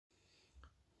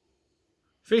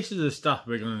this is the stuff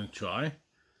we're going to try.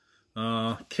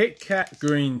 Kit Kat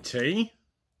green tea.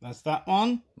 That's that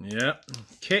one. Yep.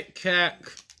 Kit Kat.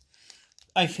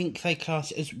 I think they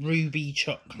class it as ruby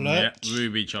chocolate. Yep,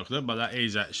 ruby chocolate, but that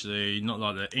is actually not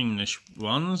like the English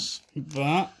ones.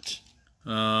 But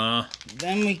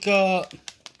then we got.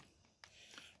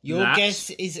 Your guess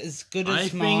is as good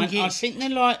as mine. I think they're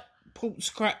like pork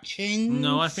scratchings.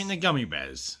 No, I think they're gummy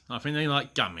bears. I think they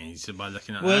like gummies by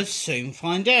looking at that. We'll soon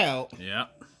find out. Yeah.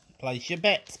 Place your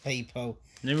bets, people.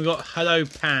 Then we've got Hello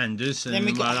Pandas. And then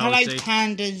we've got Hello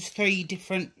Pandas, 3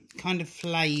 different kind of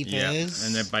flavours. Yeah,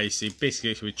 and they're basically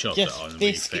biscuits with chocolate on them.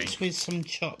 Biscuits with some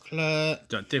chocolate.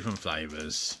 Got different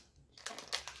flavours.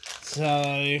 So,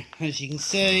 as you can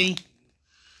see.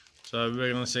 So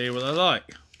we're going to see what they like.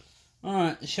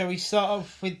 Alright, shall we start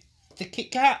off with the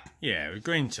Kit Kat? Yeah, with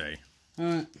green tea.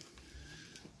 Alright.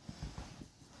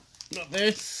 Got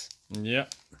this.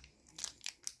 Yep.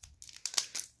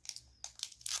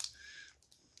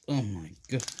 Oh my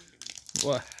god.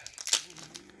 What?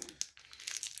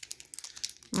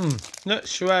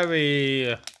 Looks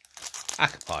very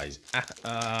appetizing.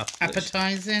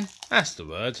 Appetizing? That's the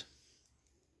word.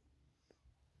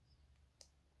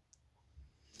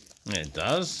 It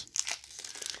does.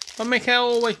 But Mick, I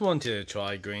always wanted to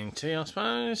try green tea, I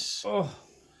suppose. Oh.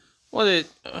 What it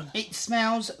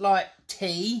smells like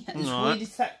tea. It's right. weird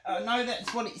as that. I know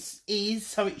that's what it is,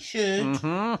 so it should.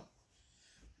 Mm-hmm.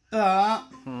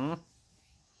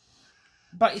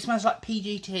 But it smells like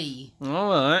PGT.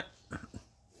 Alright.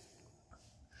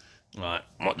 Right,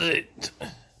 what does it...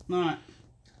 Right.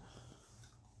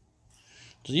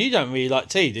 So you don't really like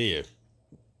tea, do you?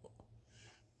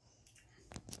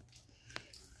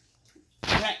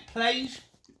 Next, please.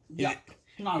 Yeah.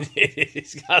 No. It's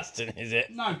disgusting, is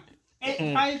it? No. It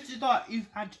tastes like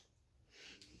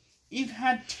you've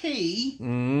had tea,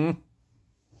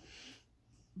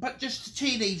 but just the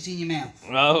tea leaves in your mouth.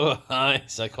 Oh, right.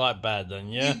 So quite bad then,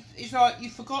 yeah? It's like you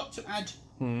forgot to add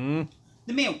the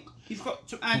milk. You forgot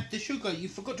to add the sugar. You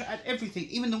forgot to add everything,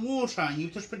 even the water. And you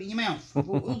just put it in your mouth.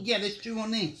 Oh yeah, let's chew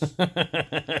on this.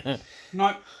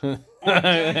 No.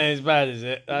 Okay. It's bad, is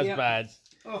it? That's bad.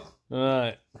 Oh.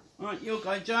 Right. Right, you'll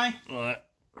go, Jay. Right.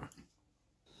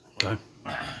 Go.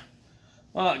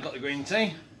 Alright, got the green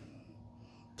tea.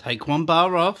 Take 1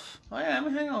 bar off. Oh yeah,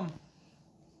 hang on.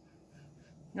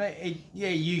 Yeah,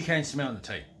 you can smell the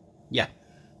tea. Yeah.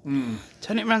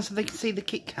 Turn it around so they can see the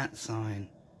Kit Kat sign.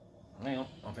 Hang on,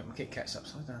 I think my Kit Kat's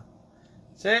upside down.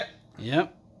 See it?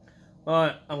 Yep.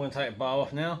 Right, I'm going to take a bar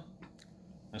off now.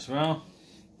 As well.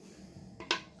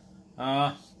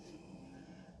 Yeah,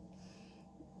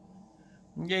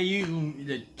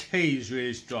 the tea is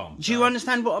really strong. Do you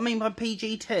understand what I mean by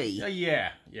PGT?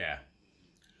 Yeah.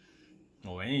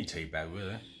 Or any tea bag,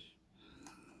 really.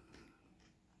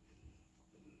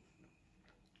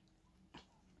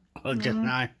 I just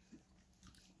know.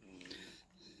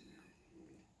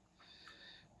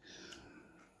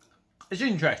 It's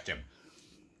interesting.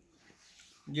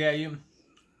 Yeah,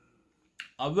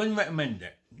 I wouldn't recommend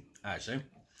it, actually.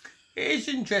 It is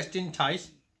interesting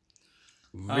taste.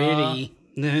 Really?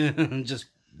 Just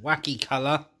wacky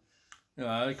colour.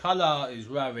 The colour is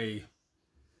very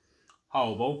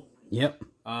horrible. Yep.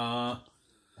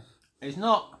 It's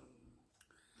not...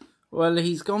 Well,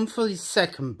 he's gone for his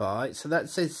second bite, so that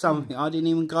says something. I didn't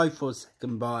even go for a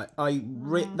second bite. I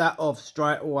ripped that off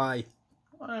straight away.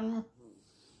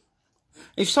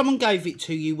 If someone gave it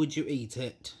to you, would you eat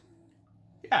it?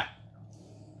 Yeah.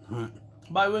 Right.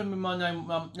 But it wouldn't be my name.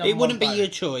 It wouldn't be your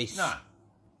choice. No.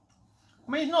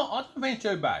 I mean, it's not. I don't think it's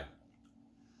too bad.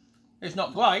 It's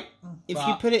not great. If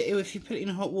you put it in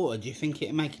hot water, do you think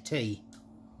it'd make a tea?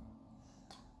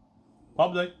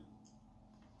 Probably.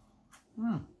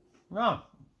 No.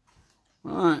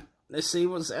 Right. Let's see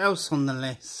what's else on the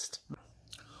list.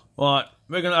 Right,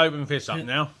 we're going to open this up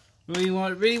now. We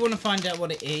really want to find out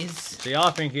what it is. See, I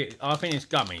think it's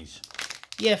gummies.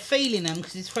 Yeah, feeling them,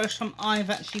 because it's the first time I've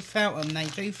actually felt them. They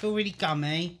do feel really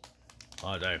gummy.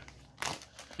 I do.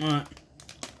 Right.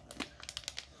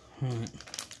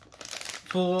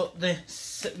 For the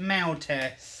smell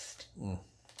test. Oh.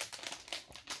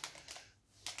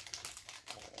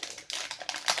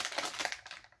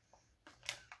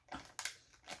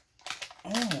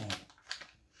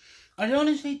 I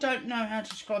honestly don't know how to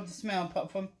describe the smell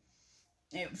apart from...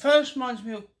 It first reminds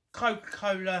me of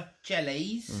Coca-Cola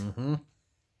jellies. But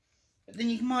then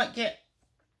you might get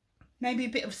maybe a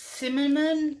bit of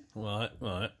cinnamon. Right.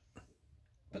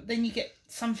 But then you get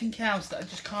something else that I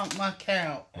just can't work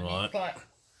out. And it's like,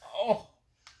 oh.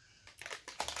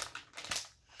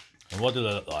 And what do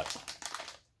they look like?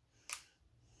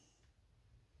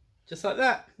 Just like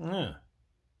that. Yeah.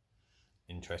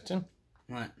 interesting.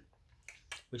 Right.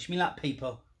 Wish me luck,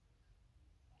 people.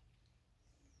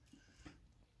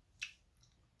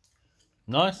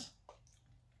 Nice.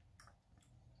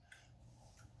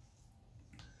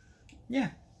 Yeah.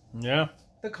 Yeah.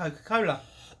 The Coca-Cola.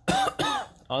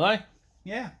 Are they?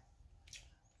 Yeah.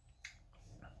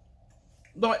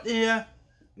 Like the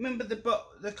remember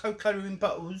the Coca-Cola in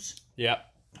bottles, Yeah.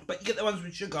 but you get the ones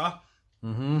with sugar.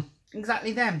 Mm-hmm.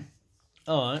 Exactly them.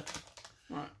 All right.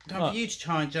 Right. Time for you to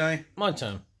try, Joe. My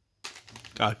turn.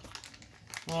 Go.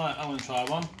 Right, I want to try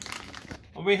one.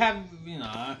 Well, we have, you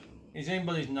know, if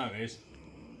anybody's noticed,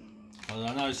 well,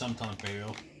 I know sometimes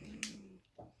people,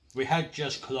 we had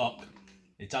just clock.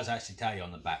 It does actually tell you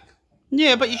on the back.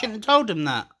 Yeah, but you shouldn't have told them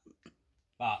that.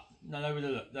 But no,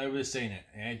 they would have seen it.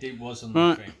 Yeah, it was on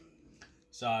Right. the thing.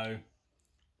 So,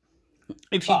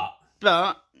 If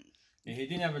you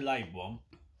didn't have a label on,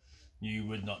 you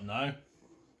would not know.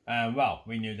 Well,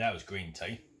 we knew that was green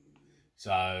tea.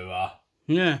 So,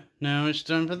 yeah, now it's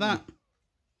time for that.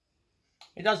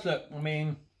 it does look, I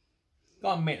mean,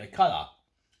 gotta admit the colour.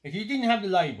 If you didn't have the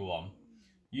label on,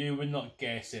 you would not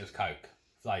guess it was Coke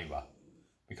flavour.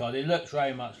 Because it looks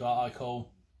very much like I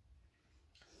call,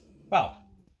 well,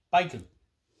 bacon.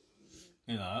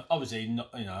 You know, obviously, not,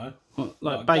 you know. What,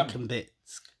 like bacon bacon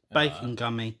bits. Bacon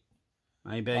gummy,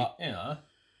 maybe. But, you know.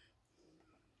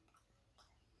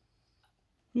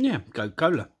 Yeah,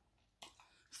 Coca-Cola.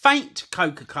 Faint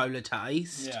Coca-Cola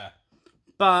taste. Yeah.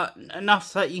 But enough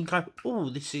so that you can go, oh,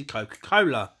 this is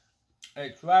Coca-Cola.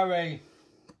 It's very...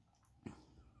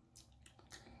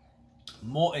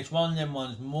 It's one of them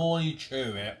ones, more you chew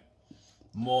it,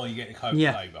 more you get the Coke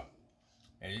flavour.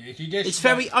 If you just... It's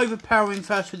very overpowering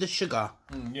first with the sugar.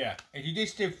 Yeah. If you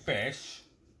just did fish...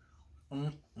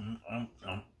 And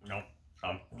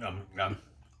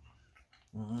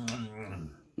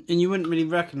you wouldn't really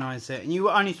recognise it. And you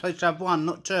were only supposed to have one,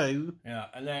 not two. Yeah,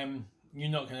 and then you're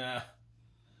not going to...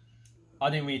 I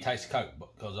didn't really taste the Coke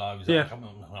because I was Yeah.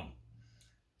 like...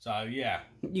 So, yeah.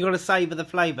 You got to savour the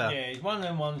flavour. Yeah, it's one of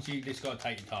them ones you just got to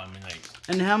take your time in these.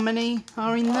 And how many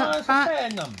are in that It's a pack? fair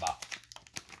number.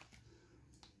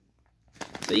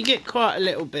 So you get quite a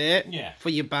little bit for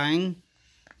your bang.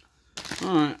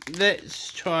 Alright,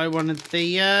 let's try one of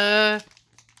the...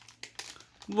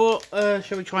 What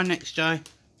shall we try next, Joe?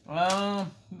 We'll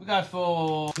go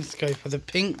for... Let's go for the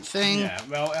pink thing. Yeah,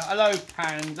 well, hello,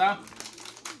 Panda.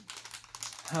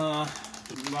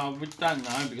 Well, we don't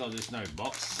know because there's no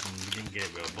box, and we didn't get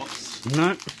a real box.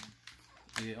 No.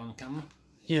 Is it on camera?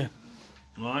 Yeah.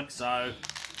 Right, so...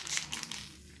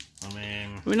 I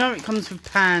mean... We know it comes with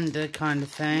panda kind of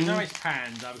thing. We know it's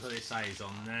Panda because it says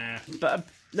on there. But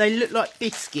they look like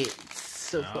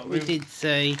biscuits. That's what we did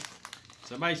see.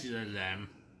 So basically they're them.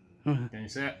 Can you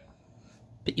see it?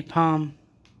 Put your palm.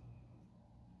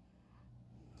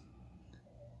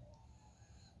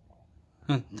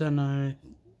 I don't know.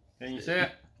 Can you see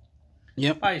it?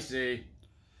 Yep. Basically,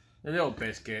 the little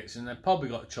biscuits, and they've probably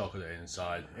got chocolate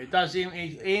inside. It does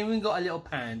even got a little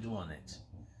panda on it.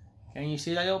 Can you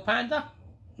see that little panda?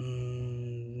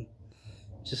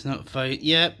 Just not fake.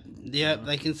 Yep,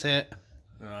 they can see it.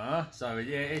 So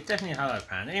yeah, it's definitely a Hello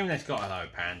Panda. Even it's got a Hello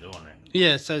Panda on it.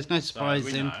 Yeah, so it's no surprise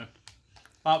so we know.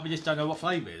 But we just don't know what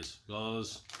flavour it is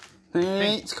because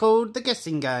it's called the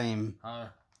guessing game.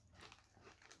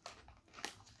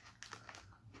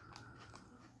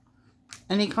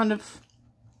 Any kind of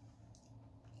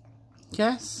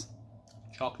guess?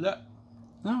 Chocolate.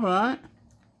 All right.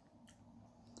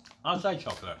 I'll say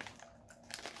chocolate.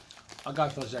 I'll go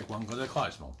for the second one because they're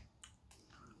quite small.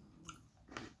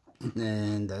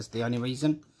 And that's the only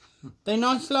reason. They're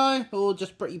nice, low, or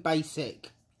just pretty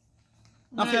basic?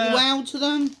 Nothing wow to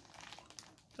them?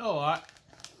 Alright.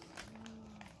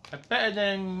 They're better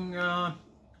than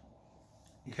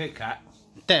Kit Kat.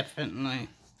 Definitely.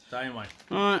 So anyway.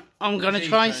 Alright, I'm going to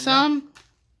try some.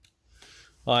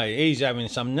 Alright, he's having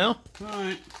some now.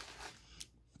 Alright.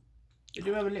 They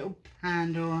do have a little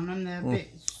panda on them. They're a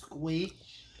bit squished.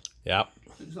 Yep.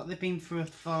 Looks like they've been through a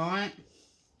fight.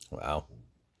 Wow.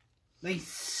 They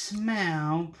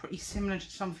smell pretty similar to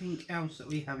something else that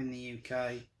we have in the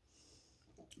UK.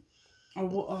 Oh,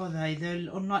 what are they?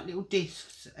 They're on like little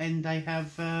discs and they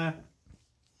have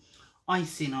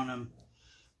icing on them.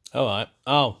 Alright.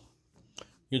 Oh.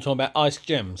 You're talking about ice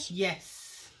gems?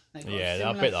 Yes. They've got yeah, a they're a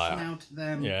similar bit like smell to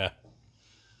them. Yeah.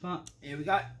 But here we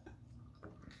go.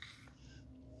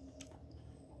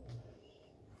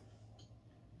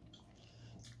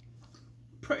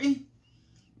 Pretty.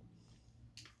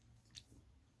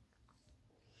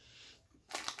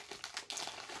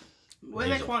 Well,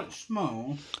 they're quite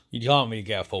small. You can't really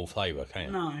get a full flavour, can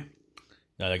you? No.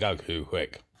 No, they go too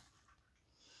quick.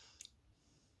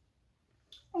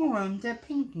 Oh, they're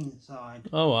pink inside.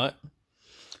 Alright.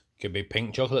 Could be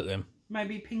pink chocolate then.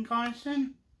 Maybe pink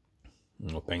icing?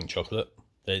 Or pink chocolate.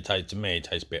 To me, it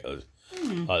tastes a bit like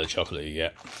the chocolate you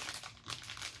get.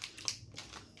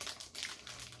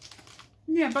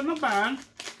 Yeah, but not bad.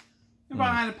 If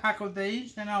I had a pack of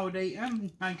these, then I would eat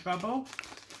them. No trouble.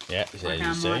 Yeah, so I you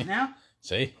can see. right now.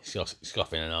 See,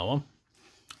 scoffing another one.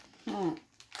 Oh.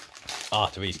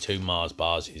 After these 2 Mars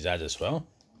bars he's had as well.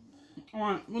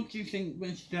 Alright, what do you think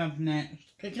we should have next?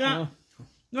 Kit Kat?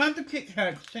 No, have the Kit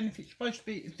Kat, because then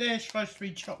if they're supposed to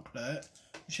be chocolate,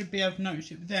 you should be able to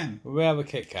notice it with them. We'll have a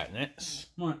Kit Kat next.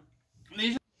 Right.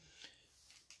 These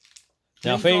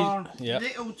Now, are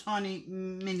little tiny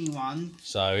mini ones.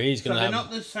 So he's going to they're not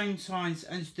the same size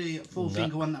as the full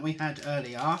finger one that we had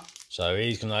earlier. So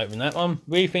he's going to open that one.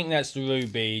 We think that's the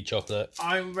ruby chocolate.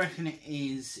 I reckon it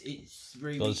is. It's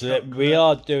ruby chocolate. We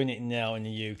are doing it now in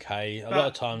the UK. A lot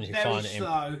of times you find it in...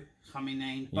 slow coming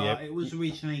in, but it was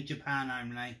originally Japan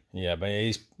only. Yeah, but it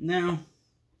is... Now,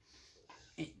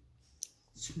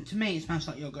 to me it smells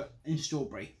like yogurt and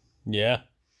strawberry. Yeah.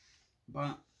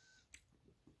 But...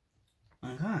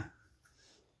 Okay.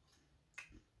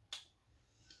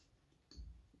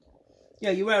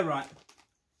 Yeah, you were right.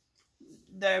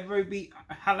 They're ruby.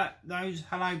 Those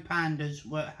Hello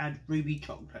Pandas had ruby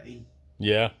chocolate in.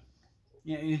 Yeah.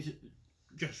 Yeah, it's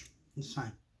just the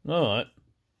same. All right.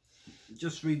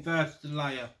 Just reverse the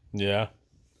layer. Yeah.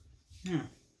 Yeah.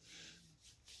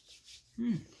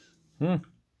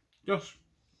 Just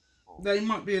they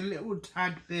might be a little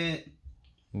tad bit.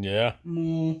 Yeah.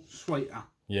 More sweeter.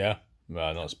 Yeah.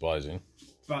 Well, not surprising.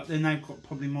 But then they've got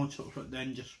probably more chocolate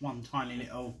than just one tiny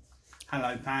little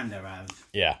Hello Panda has.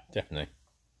 Yeah, definitely.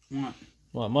 Right.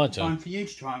 Right, my turn. Time for you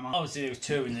to try one. Obviously, there was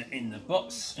 2 in the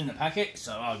box, in the packet,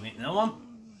 so I'll eat another one.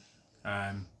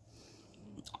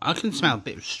 I can smell a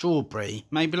bit of strawberry.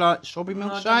 Maybe like strawberry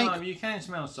milkshake? No, you can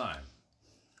smell something.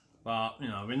 But, you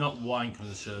know, we're not wine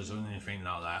connoisseurs or anything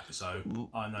like that, so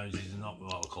our noses are not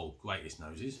what I call greatest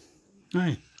noses.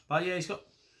 No. But yeah, it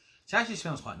actually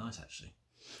smells quite nice, actually.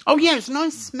 Oh yeah, it's a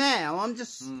nice smell. I'm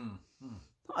just...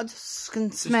 I just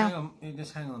can smell...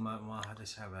 Just hang on a moment while I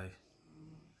just have a...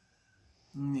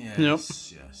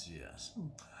 Yes, Yep. yes.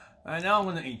 And now I'm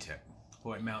going to eat it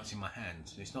before it melts in my hand.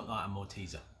 It's not like a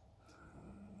Malteser.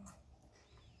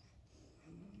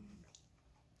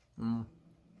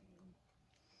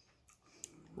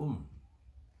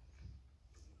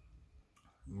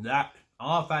 That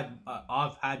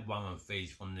I've had one of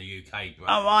these from the UK.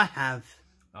 Oh, I have.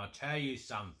 I'll tell you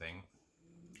something.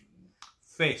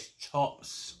 This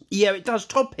tops. Yeah, it does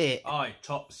top it. Oh, it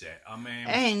tops it. I mean...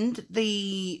 And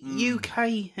the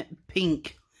UK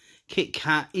pink Kit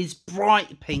Kat is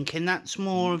bright pink, and that's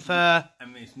more of a... I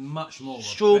mean, it's much more...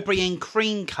 strawberry and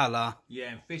cream colour.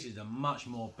 Yeah, and this is a much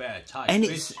more better taste. And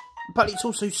but it's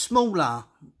also smaller.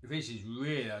 This is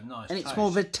really a nice and it's taste. more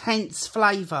of a tense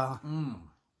flavour.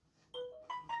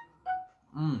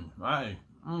 Right.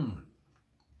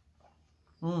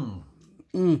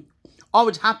 I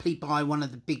would happily buy one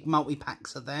of the big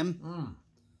multi-packs of them.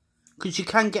 Because you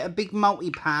can get a big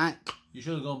multi-pack. You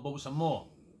should have gone and bought some more.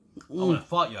 I'm going to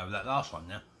fight you over that last one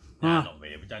now. No, not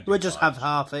really. We'll just have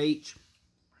half each.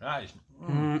 That is,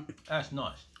 that's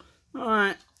nice.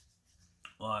 Alright.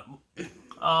 Right.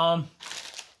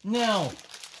 Now,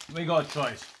 we got a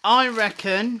choice. I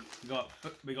reckon...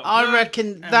 I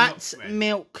reckon that's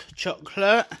milk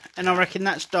chocolate. And I reckon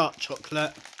that's dark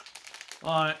chocolate.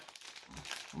 Alright.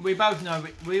 We both know,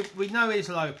 we know it's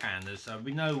low pandas, so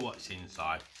we know what's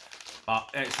inside. But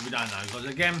actually we don't know, because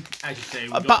again, as you see...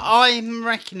 But I'm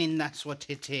reckoning that's what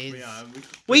it is.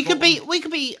 We could be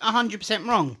 100%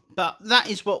 wrong, but that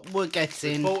is what we're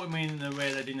guessing. We bought them in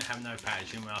where they didn't have no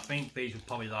packaging. I think these were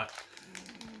probably like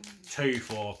 2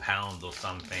 for £1 or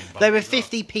something. But they were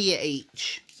 50p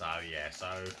each. So yeah,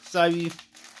 so you...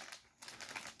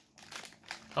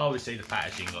 Obviously the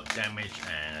packaging got damaged,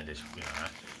 and I just, you know...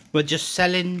 We're just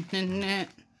selling, isn't it?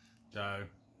 So...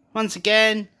 Once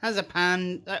again, has a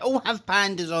pan. They all have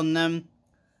pandas on them.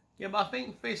 Yeah, but I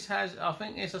think this has... I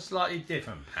think it's a slightly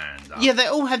different panda. Yeah, they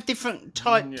all have different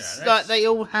types. Yeah, like, they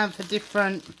all have a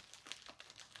different...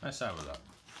 Let's have a look.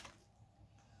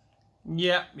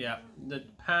 Yeah. The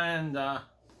panda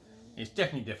is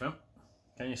definitely different.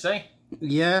 Can you see?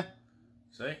 Yeah.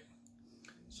 See?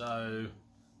 So,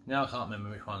 now I can't remember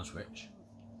which one's which.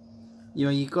 Yeah,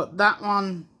 you got that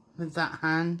one with that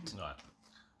hand. Right.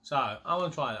 So, I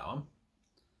want to try that one.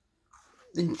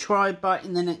 Then try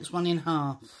biting the next one in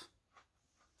half.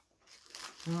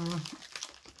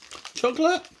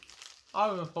 Chocolate? I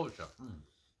would have thought so.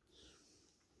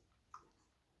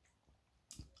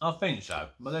 I think so,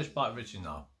 but let's bite this in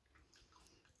half.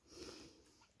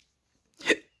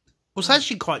 it's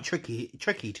actually quite tricky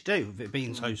to do with it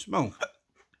being so small.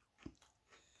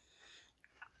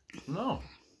 No.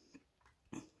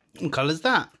 What colour's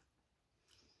that?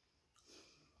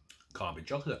 Can't be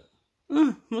chocolate.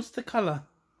 What's the colour?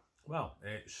 Well,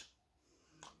 it's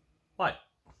white.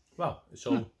 Well, it's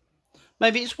all...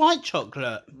 Maybe it's white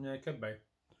chocolate. Yeah, it could be.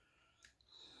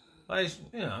 But it's,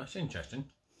 you know, it's interesting.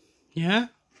 Yeah?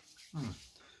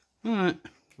 Alright.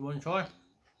 You want to try?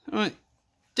 Alright.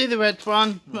 Do the red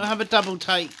one. We'll have a double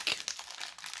take.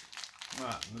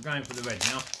 Right, we're going for the red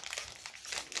now.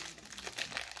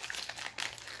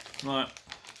 Right.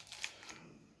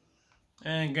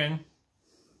 And again.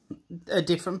 A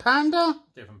different panda?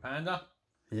 Different panda.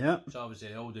 Yep. So obviously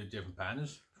they all do different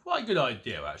pandas. Quite a good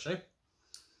idea, actually.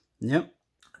 Yep.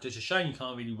 It's a shame you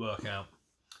can't really work out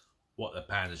what the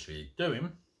panda's really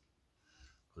doing.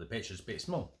 The picture's a bit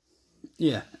small.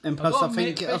 Yeah, and plus I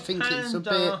think it's a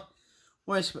bit.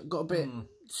 Well, it's got a bit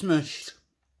smushed.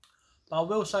 But I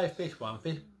will say this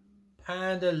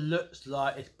panda looks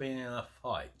like it's been in a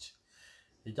fight.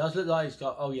 It does look like it's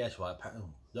got. Oh yes, right.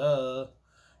 Duh.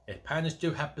 Yeah, pandas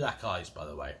do have black eyes, by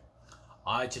the way.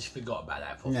 I just forgot about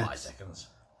that for 5 seconds.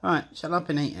 Right, shut up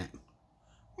and eat it.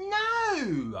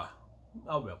 No,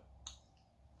 I will.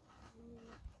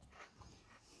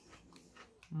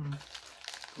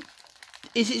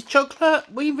 Is it chocolate?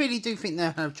 We really do think they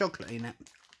have chocolate in it.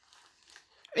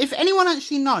 If anyone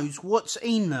actually knows what's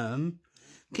in them,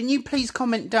 can you please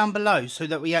comment down below so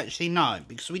that we actually know?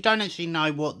 Because we don't actually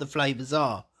know what the flavours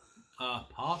are.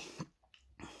 Pass.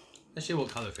 Let's see what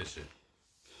colour fish is.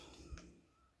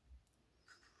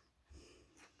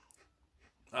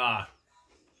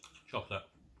 Chocolate.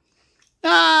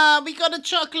 Ah, we got a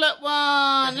chocolate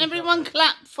one. Everyone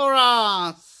clap for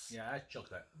us. Yeah, that's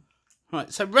chocolate.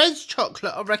 Right, so red's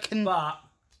chocolate, I reckon. But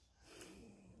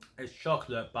it's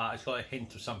chocolate, but it's got a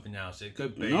hint of something else. It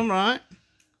could be. All right.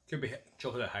 Could be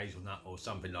chocolate hazelnut or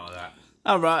something like that.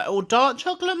 All right, or dark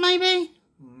chocolate maybe.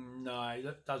 No,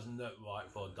 it doesn't look right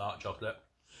for dark chocolate.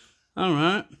 All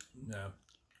right. No.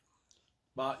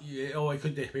 But yeah, or it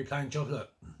could just be plain chocolate.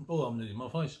 Oh, I'm losing my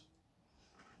voice.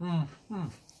 Very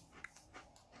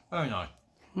nice.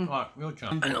 Right, your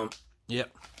turn. Hang on.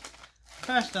 Yep.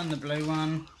 First on the blue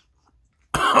one.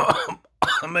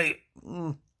 Mate.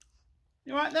 You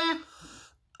right there?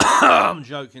 I'm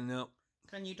joking now.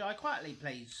 Can you die quietly,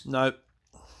 please? No.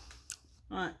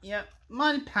 Right, yep.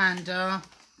 My panda.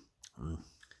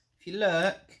 If you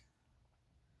look,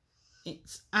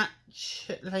 it's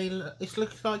actually, it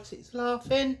looks like it's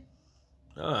laughing.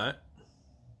 Alright.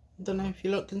 I don't know if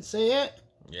you look and see it.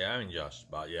 Yeah, I mean just,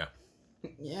 but yeah.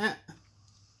 Yeah.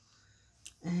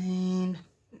 And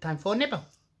time for a nibble.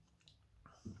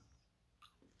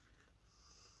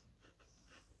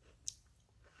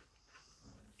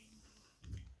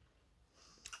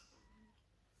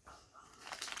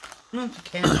 Once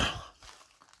again,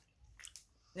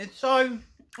 it's so.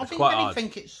 I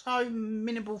think it's so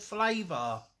minimal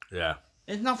flavour. Yeah.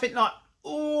 There's nothing like,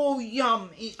 oh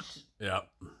yum. It's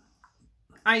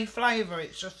a flavour.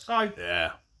 It's just so.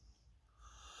 Yeah.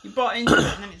 You bite into it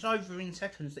and then it's over in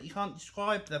seconds that you can't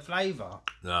describe the flavour.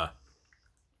 No.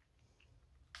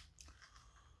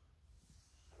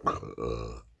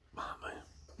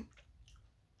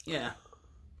 Yeah.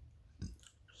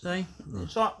 See?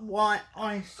 It's like white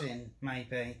icing,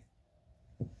 maybe.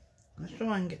 Let's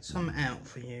try and get some out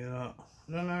for you. Look.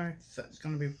 I don't know if that's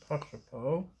going to be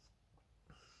possible.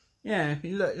 Yeah, if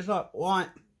you look, it's like white.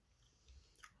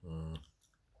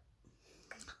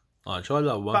 Alright, try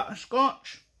that one.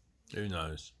 Butterscotch. Who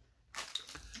knows?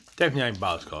 Definitely ain't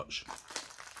butterscotch.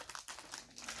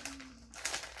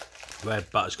 We had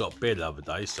butterscotch beer the other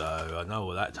day, so I know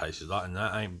what that tastes like, and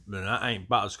that ain't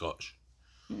butterscotch.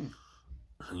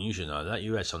 And you should know that.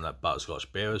 You had some of that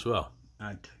butterscotch beer as well.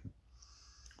 I do.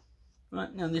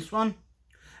 Right, now this one.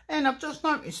 And I've just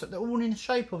noticed that they're all in the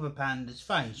shape of a panda's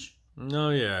face. Oh,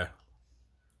 yeah.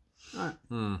 Right.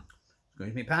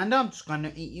 Excuse me, panda. I'm just going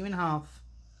to eat you in half.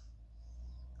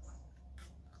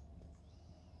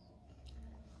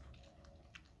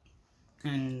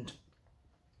 And...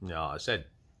 Yeah, I said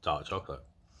dark chocolate.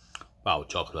 Well,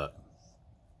 chocolate.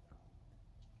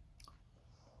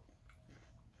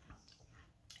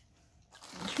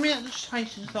 To me, that just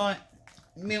tastes like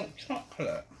milk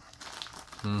chocolate.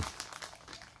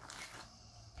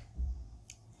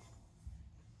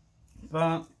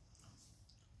 But,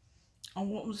 oh,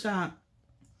 what was that?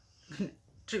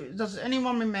 Does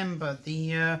anyone remember the,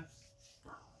 you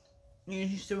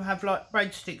used to have like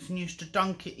breadsticks and used to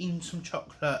dunk it in some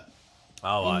chocolate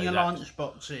in your lunch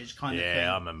boxes kind of thing?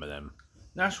 Yeah, I remember them.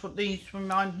 That's what these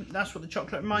that's what the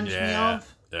chocolate reminds me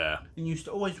of. Yeah. And you used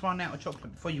to always run out of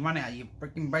chocolate before you run out of your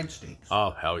freaking breadsticks.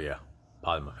 Oh, hell yeah.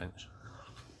 Pardon my French.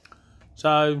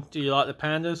 So, do you like the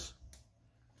pandas?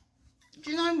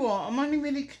 Do you know what? I'm only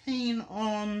really keen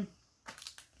on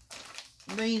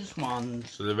these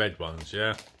ones. So the red ones,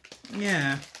 yeah?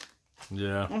 Yeah.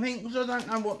 Yeah. I think because I don't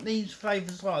know what these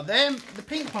flavours are. The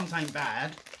pink ones ain't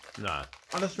bad. No.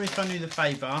 I just wish I knew the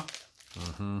flavour.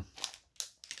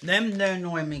 They're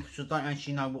annoying me because I don't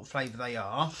actually know what flavour they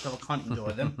are, so I can't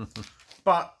enjoy them.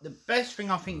 But the best thing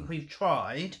I think we've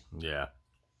tried... Yeah.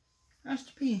 Has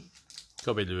to be...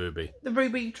 Got to be the ruby. The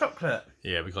ruby chocolate.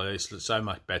 Yeah, because it's so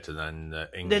much better than the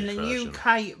English Than the version.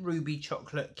 UK ruby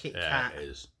chocolate Kit Kat. Yeah, it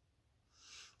is.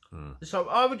 So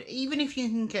I would, even if you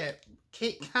can get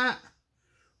Kit Kat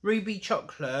ruby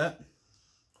chocolate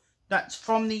that's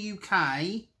from the UK,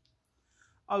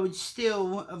 I would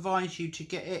still advise you to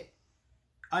get it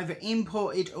either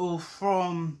imported or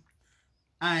from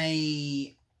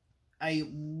a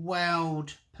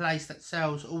world place that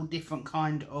sells all different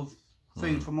kind of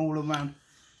food from all around,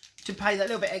 to pay that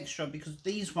little bit extra, because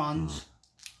these ones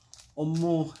are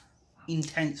more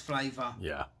intense flavour.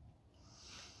 Yeah.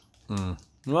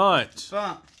 Right.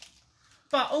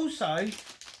 But also,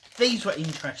 these were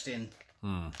interesting.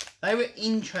 They were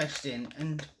interesting,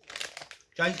 and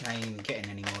Jason ain't even getting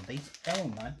any more of these. Hell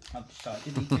no, I've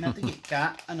decided he can have the Kit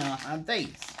Kat and I'll have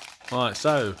these. Right,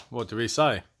 so, what do we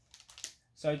say?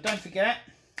 So don't forget,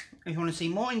 if you want to see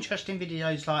more interesting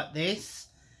videos like this,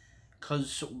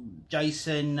 because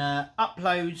Jason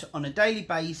uploads on a daily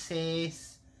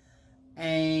basis,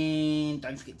 and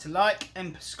don't forget to like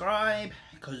and subscribe,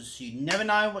 because you never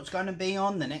know what's going to be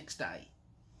on the next day.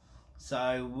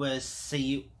 So we'll see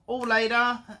you all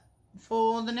later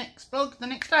for the next vlog the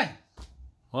next day.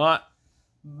 Right.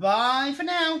 Bye for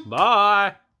now.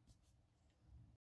 Bye.